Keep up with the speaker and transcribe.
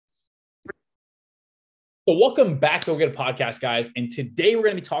So welcome back to Go Get a Podcast, guys. And today we're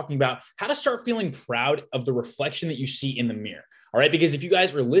going to be talking about how to start feeling proud of the reflection that you see in the mirror. All right. Because if you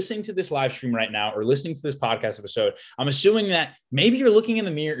guys are listening to this live stream right now or listening to this podcast episode, I'm assuming that maybe you're looking in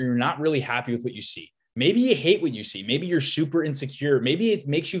the mirror and you're not really happy with what you see. Maybe you hate what you see. Maybe you're super insecure. Maybe it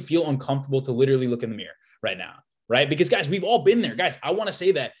makes you feel uncomfortable to literally look in the mirror right now. Right. Because guys, we've all been there. Guys, I want to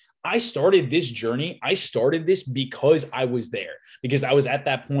say that I started this journey. I started this because I was there, because I was at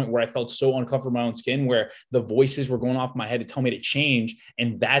that point where I felt so uncomfortable in my own skin, where the voices were going off in my head to tell me to change.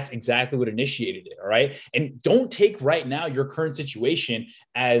 And that's exactly what initiated it. All right. And don't take right now your current situation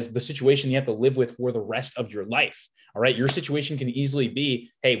as the situation you have to live with for the rest of your life. All right. Your situation can easily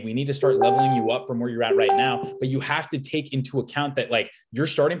be, hey, we need to start leveling you up from where you're at right now. But you have to take into account that like your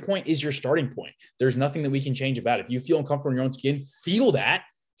starting point is your starting point. There's nothing that we can change about it. If you feel uncomfortable in your own skin, feel that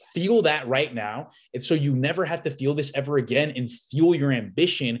right now. And so you never have to feel this ever again, and fuel your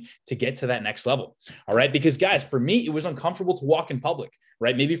ambition to get to that next level. All right. Because guys, for me, it was uncomfortable to walk in public,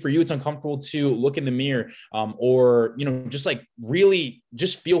 right? Maybe for you, it's uncomfortable to look in the mirror, or, just like really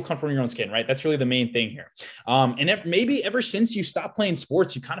just feel comfortable in your own skin, right? That's really the main thing here. And maybe ever since you stopped playing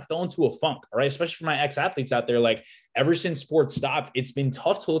sports, you kind of fell into a funk, all right? Especially for my ex-athletes out there, like ever since sports stopped, it's been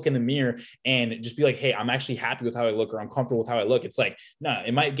tough to look in the mirror and just be like, hey, I'm actually happy with how I look, or I'm comfortable with how I look. It's like, no,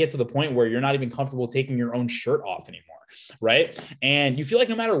 it might get to the point where you're not even comfortable taking your own shirt off anymore, right? And you feel like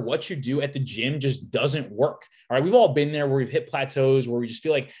no matter what you do at the gym just doesn't work. All right. We've all been there where we've hit plateaus where we just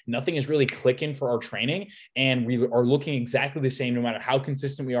feel like nothing is really clicking for our training. And we are looking exactly the same, no matter how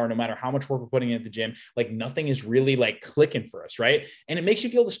consistent we are, no matter how much work we're putting in at the gym, like nothing is really like clicking for us. Right. And it makes you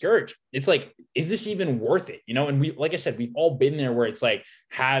feel discouraged. It's like, is this even worth it? And like I said, we've all been there where it's like,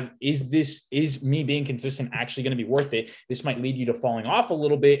 is me being consistent actually going to be worth it? This might lead you to falling off a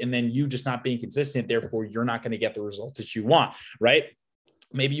little bit, and then you just not being consistent. Therefore, you're not going to get the results that you want. Right.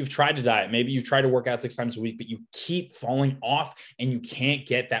 Maybe you've tried to diet. Maybe you've tried to work out 6 times a week, but you keep falling off and you can't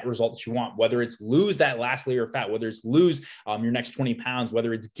get that result that you want, whether it's lose that last layer of fat, whether it's lose your next 20 pounds,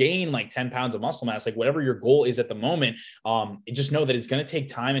 whether it's gain like 10 pounds of muscle mass, like whatever your goal is at the moment. Just know that it's going to take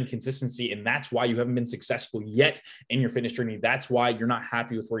time and consistency. And that's why you haven't been successful yet in your fitness journey. That's why you're not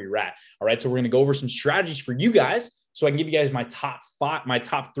happy with where you're at. All right. So we're going to go over some strategies for you guys, so I can give you guys my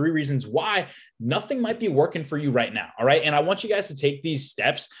top 3 reasons why nothing might be working for you right now. All right. And I want you guys to take these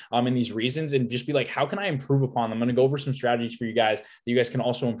steps and these reasons and just be like, how can I improve upon them? I'm going to go over some strategies for you guys that you guys can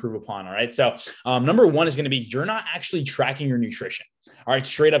also improve upon. All right. So number 1 is going to be, you're not actually tracking your nutrition. All right.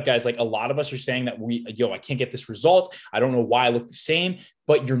 Straight up, guys, like a lot of us are saying that I can't get this result. I don't know why I look the same,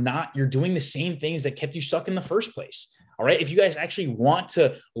 but you're doing the same things that kept you stuck in the first place. All right. If you guys actually want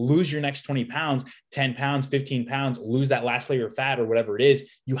to lose your next 20 pounds, 10 pounds, 15 pounds, lose that last layer of fat or whatever it is,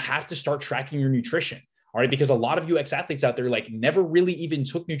 you have to start tracking your nutrition. All right. Because a lot of you ex-athletes out there, like never really even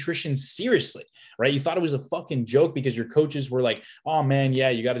took nutrition seriously, right? You thought it was a fucking joke because your coaches were like, oh man, yeah,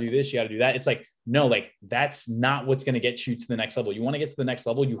 you got to do this, you got to do that. It's like, no, like that's not what's going to get you to the next level. You want to get to the next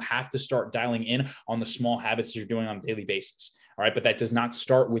level, you have to start dialing in on the small habits you're doing on a daily basis. All right. But that does not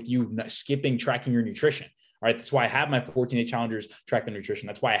start with you skipping tracking your nutrition. All right. That's why I have my 14-day challengers track their nutrition.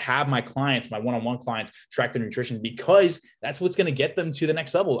 That's why I have my clients, my one-on-one clients track their nutrition, because that's what's going to get them to the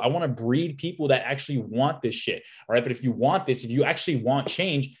next level. I want to breed people that actually want this shit. All right. But if you want this, if you actually want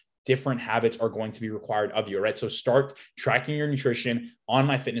change, different habits are going to be required of you. All right. So start tracking your nutrition on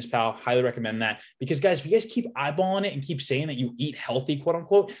MyFitnessPal. Highly recommend that, because guys, if you guys keep eyeballing it and keep saying that you eat healthy, quote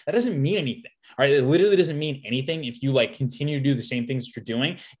unquote, that doesn't mean anything. All right. It literally doesn't mean anything if you like continue to do the same things that you're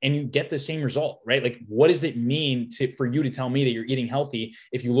doing and you get the same result, right? Like, what does it mean for you to tell me that you're eating healthy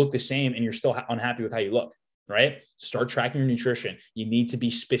if you look the same and you're still unhappy with how you look, right? Start tracking your nutrition. You need to be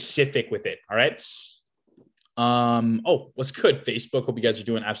specific with it. All right. What's good, Facebook? Hope you guys are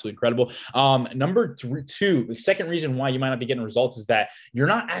doing absolutely incredible. Number 2, the second reason why you might not be getting results is that you're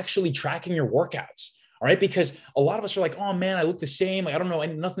not actually tracking your workouts. All right. Because a lot of us are like, oh man, I look the same. Like, I don't know,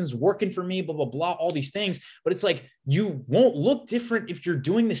 and nothing's working for me, blah, blah, blah, all these things. But it's like, you won't look different if you're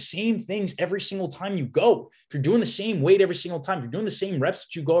doing the same things every single time you go. If you're doing the same weight every single time, if you're doing the same reps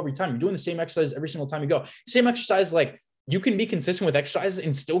that you go every time, you're doing the same exercise every single time you go. Same exercise, like you can be consistent with exercises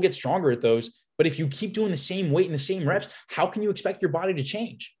and still get stronger at those. But if you keep doing the same weight and the same reps, how can you expect your body to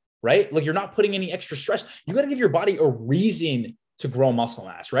change? Right? Like, you're not putting any extra stress. You got to give your body a reason to grow muscle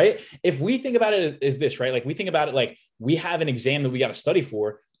mass, right? If we think about it as this, right? Like, we think about it like we have an exam that we got to study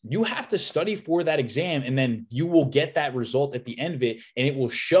for. You have to study for that exam, and then you will get that result at the end of it, and it will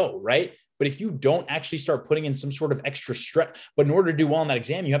show, right? But if you don't actually start putting in some sort of extra stress, but in order to do well on that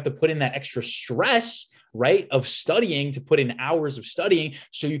exam, you have to put in that extra stress, right? Of studying, to put in hours of studying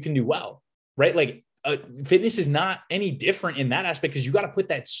so you can do well, right? Like, fitness is not any different in that aspect, because you got to put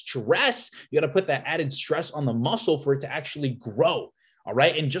that stress, you got to put that added stress on the muscle for it to actually grow. All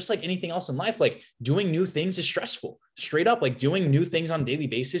right. And just like anything else in life, like doing new things is stressful. Straight up, like doing new things on a daily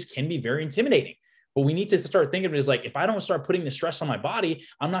basis can be very intimidating. But we need to start thinking of it as like, if I don't start putting the stress on my body,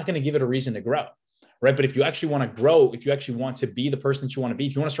 I'm not going to give it a reason to grow. Right. But if you actually want to grow, if you actually want to be the person that you want to be,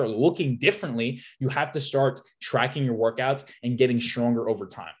 if you want to start looking differently, you have to start tracking your workouts and getting stronger over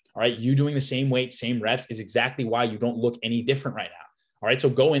time. All right. You doing the same weight, same reps is exactly why you don't look any different right now. All right. So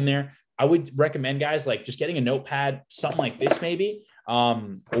go in there. I would recommend, guys, like just getting a notepad, something like this, maybe,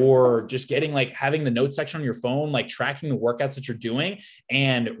 or just getting like having the notes section on your phone, like tracking the workouts that you're doing,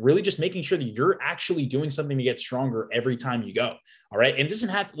 and really just making sure that you're actually doing something to get stronger every time you go. All right. And it doesn't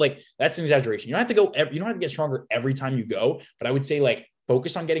have to, like, that's an exaggeration. You don't have to go, you don't have to get stronger every time you go, but I would say like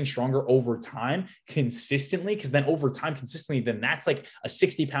focus on getting stronger over time consistently, because then over time consistently, then that's like a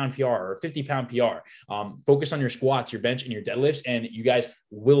 60-pound PR or a 50-pound PR. Focus on your squats, your bench, and your deadlifts, and you guys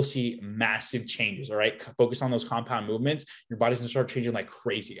will see massive changes. All right. Focus on those compound movements. Your body's gonna start changing like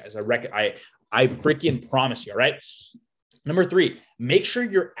crazy, guys. I freaking promise you. All right. Number 3, make sure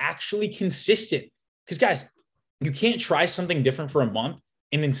you're actually consistent, because guys, you can't try something different for a month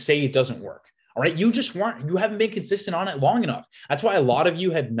and then say it doesn't work. All right. You haven't been consistent on it long enough. That's why a lot of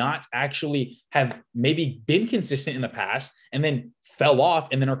you have maybe been consistent in the past and then fell off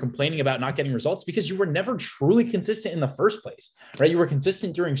and then are complaining about not getting results, because you were never truly consistent in the first place, right? You were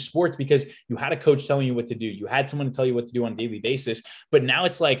consistent during sports because you had a coach telling you what to do. You had someone to tell you what to do on a daily basis. But now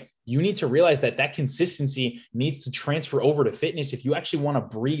it's like, you need to realize that consistency needs to transfer over to fitness if you actually want to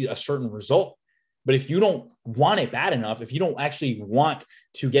breed a certain result. But if you don't want it bad enough, if you don't actually want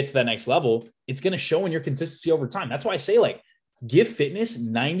to get to that next level, it's going to show in your consistency over time. That's why I say, like, give fitness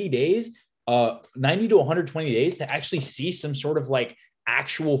 90 days, 90 to 120 days to actually see some sort of like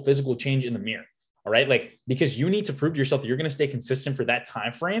actual physical change in the mirror. All right. Like, because you need to prove to yourself that you're going to stay consistent for that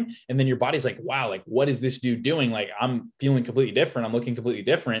time frame. And then your body's like, wow, like, what is this dude doing? Like, I'm feeling completely different. I'm looking completely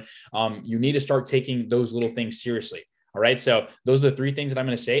different. You need to start taking those little things seriously. All right. So those are the 3 things that I'm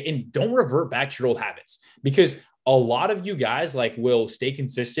going to say, and don't revert back to your old habits, because a lot of you guys like will stay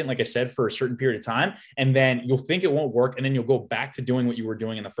consistent, like I said, for a certain period of time, and then you'll think it won't work. And then you'll go back to doing what you were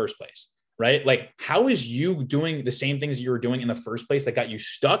doing in the first place, right? Like, how is you doing the same things you were doing in the first place that got you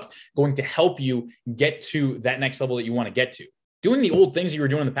stuck going to help you get to that next level that you want to get to? Doing the old things you were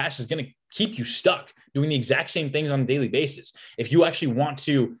doing in the past is going to keep you stuck doing the exact same things on a daily basis. If you actually want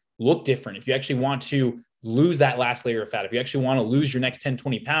to look different, if you actually want to lose that last layer of fat, if you actually want to lose your next 10,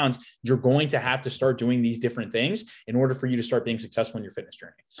 20 pounds, you're going to have to start doing these different things in order for you to start being successful in your fitness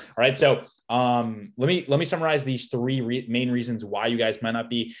journey. All right. So let me summarize these 3 main reasons why you guys might not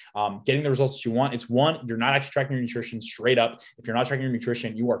be getting the results that you want. It's 1, you're not actually tracking your nutrition straight up. If you're not tracking your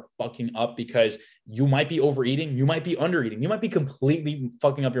nutrition, you are fucking up, because you might be overeating, you might be undereating, you might be completely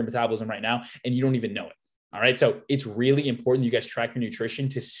fucking up your metabolism right now, and you don't even know it. All right. So it's really important you guys track your nutrition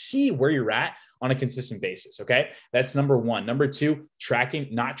to see where you're at on a consistent basis. Okay. That's number 1. Number 2,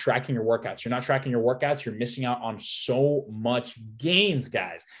 not tracking your workouts. You're not tracking your workouts. You're missing out on so much gains,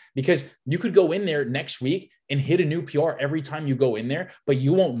 guys, because you could go in there next week and hit a new PR every time you go in there, but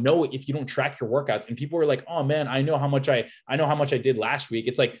you won't know it if you don't track your workouts. And people are like, oh man, I know how much I did last week.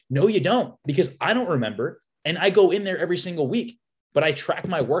 It's like, no, you don't, because I don't remember. And I go in there every single week, but I track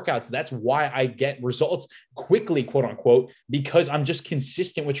my workouts. That's why I get results quickly, quote unquote, because I'm just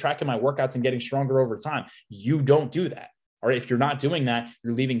consistent with tracking my workouts and getting stronger over time. You don't do that. All right. If you're not doing that,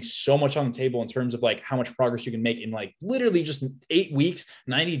 you're leaving so much on the table in terms of like how much progress you can make in like literally just 8 weeks,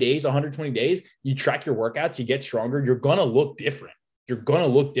 90 days, 120 days. You track your workouts, you get stronger. You're going to look different. You're going to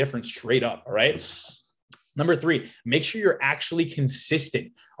look different straight up. All right. Number 3, make sure you're actually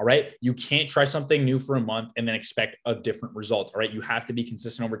consistent. All right. You can't try something new for a month and then expect a different result. All right. You have to be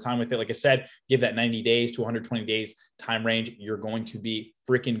consistent over time with it. Like I said, give that 90 days to 120 days time range. You're going to be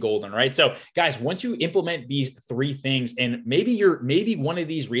freaking golden. All right. So guys, once you implement these 3 things, and maybe one of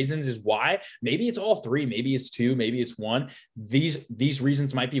these reasons is why, maybe it's all 3, maybe it's 2, maybe it's 1. These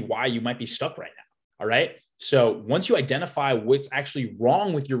reasons might be why you might be stuck right now. All right. So once you identify what's actually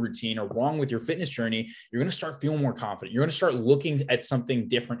wrong with your routine or wrong with your fitness journey, you're going to start feeling more confident. You're going to start looking at something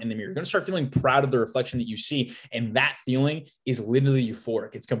different in the mirror. You're going to start feeling proud of the reflection that you see. And that feeling is literally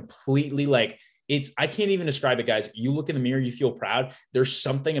euphoric. It's completely like, I can't even describe it, guys. You look in the mirror, you feel proud. There's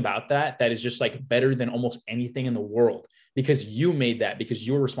something about that is just like better than almost anything in the world, because you made that, because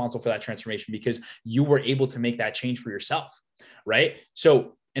you were responsible for that transformation, because you were able to make that change for yourself. Right.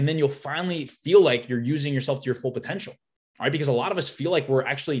 So, and then you'll finally feel like you're using yourself to your full potential. All right. Because a lot of us feel like we're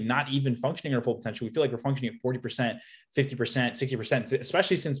actually not even functioning at our full potential. We feel like we're functioning at 40%, 50%, 60%,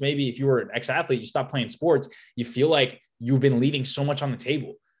 especially since maybe if you were an ex-athlete, you stopped playing sports, you feel like you've been leaving so much on the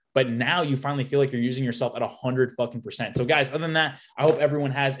table. But now you finally feel like you're using yourself at 100%. So guys, other than that, I hope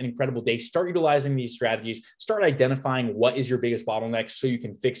everyone has an incredible day. Start utilizing these strategies, start identifying what is your biggest bottleneck so you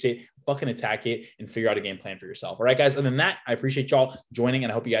can fix it, fucking attack it, and figure out a game plan for yourself. All right, guys. Other than that, I appreciate y'all joining,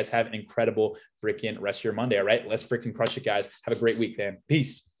 and I hope you guys have an incredible freaking rest of your Monday. All right, let's freaking crush it, guys. Have a great week, man.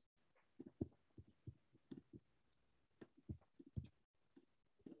 Peace.